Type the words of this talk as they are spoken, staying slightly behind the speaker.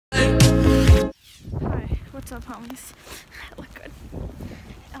What's up, homies? I look good.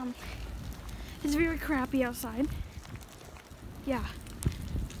 It's very crappy outside. Yeah.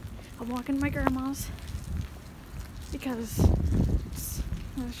 I'm walking to my grandma's because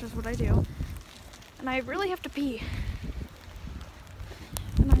that's just what I do. And I really have to pee.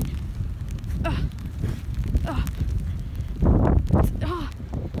 And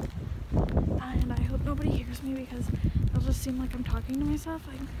and I hope nobody hears me because it'll just seem like I'm talking to myself.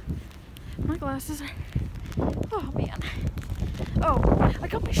 My glasses are, oh man. Oh, I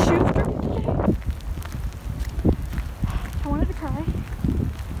got my shoes dirty today. I wanted to cry.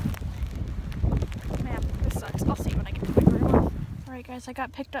 Man, this sucks. I'll see you when I get to my grandma. Alright guys, I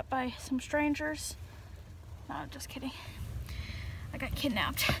got picked up by some strangers. No, just kidding. I got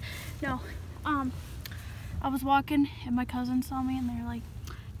kidnapped. No, I was walking and my cousin saw me and they were like,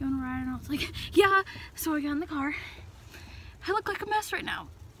 "You wanna ride?" And I was like, "Yeah." So I got in the car. I look like a mess right now.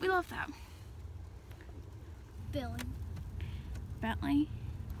 We love that. Billy. Bentley.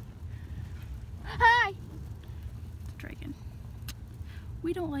 Hi! Dragon.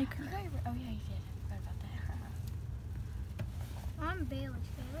 We don't like her. Oh yeah, you did. I forgot about that. I'm Bailey's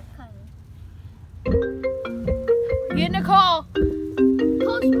favorite cousin. Get Nicole!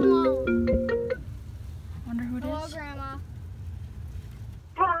 Post Malone. Wonder who it Hello, is. Grandma.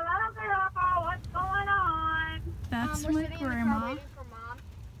 Hello, Grandma. What's going on? That's We're my sitting in the car grandma. waiting for Mom.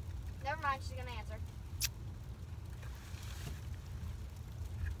 Never mind, she's gonna answer.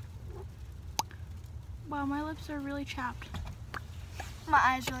 Wow, my lips are really chapped. My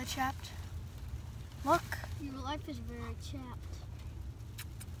eyes really chapped. Look. Your life is very chapped.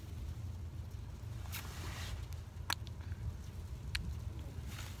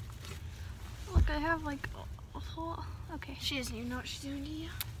 Look, I have like a whole. Okay. She doesn't even know what she's doing to you.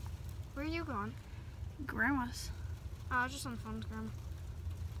 Where are you going? Grandma's. Oh, I was just on the phone with Grandma.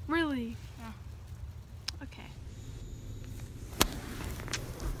 Really? Yeah. Okay.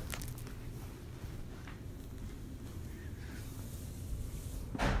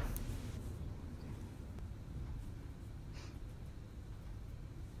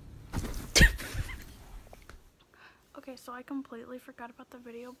 Okay, so I completely forgot about the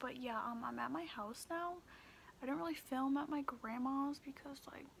video, but yeah, I'm at my house now. I didn't really film at my grandma's because,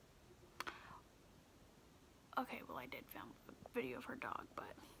 like, okay, well, I did film a video of her dog,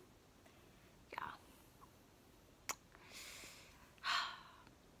 but yeah.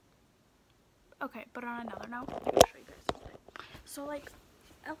 Okay, but on another note, let me show you guys something. So, like,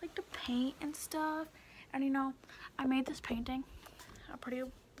 I like to paint and stuff, and you know, I made this painting a pretty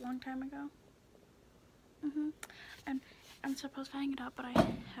long time ago. And I'm supposed to hang it up, but I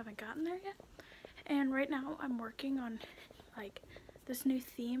haven't gotten there yet. And right now I'm working on like this new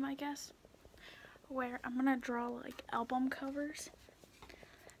theme, I guess, where I'm gonna draw like album covers.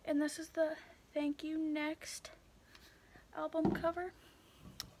 And this is the Thank You Next album cover.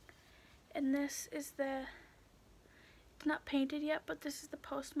 And this is the, it's not painted yet, but this is the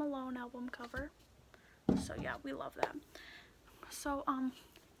Post Malone album cover. So yeah, we love that. So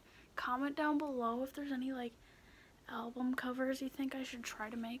comment down below if there's any like album covers you think I should try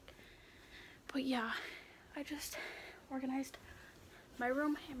to make. But yeah, I just organized my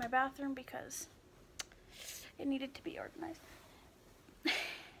room and my bathroom because it needed to be organized.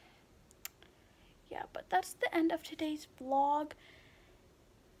 Yeah, but that's the end of today's vlog.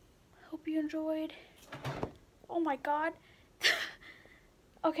 Hope you enjoyed. Oh my god.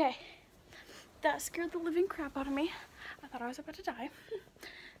 Okay, that scared the living crap out of me. I thought I was about to die.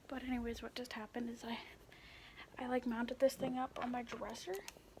 But anyways, what just happened is I like mounted this thing up on my dresser,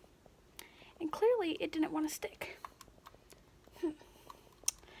 and clearly it didn't want to stick.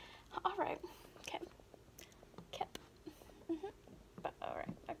 All right, okay, but all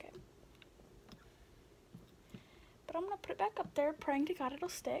right, okay. But I'm gonna put it back up there, praying to God it'll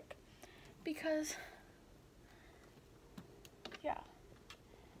stick, because yeah.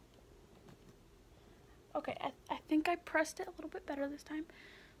 Okay, I think I pressed it a little bit better this time.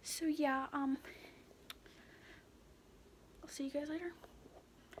 So yeah, I'll see you guys later.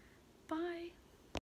 Bye.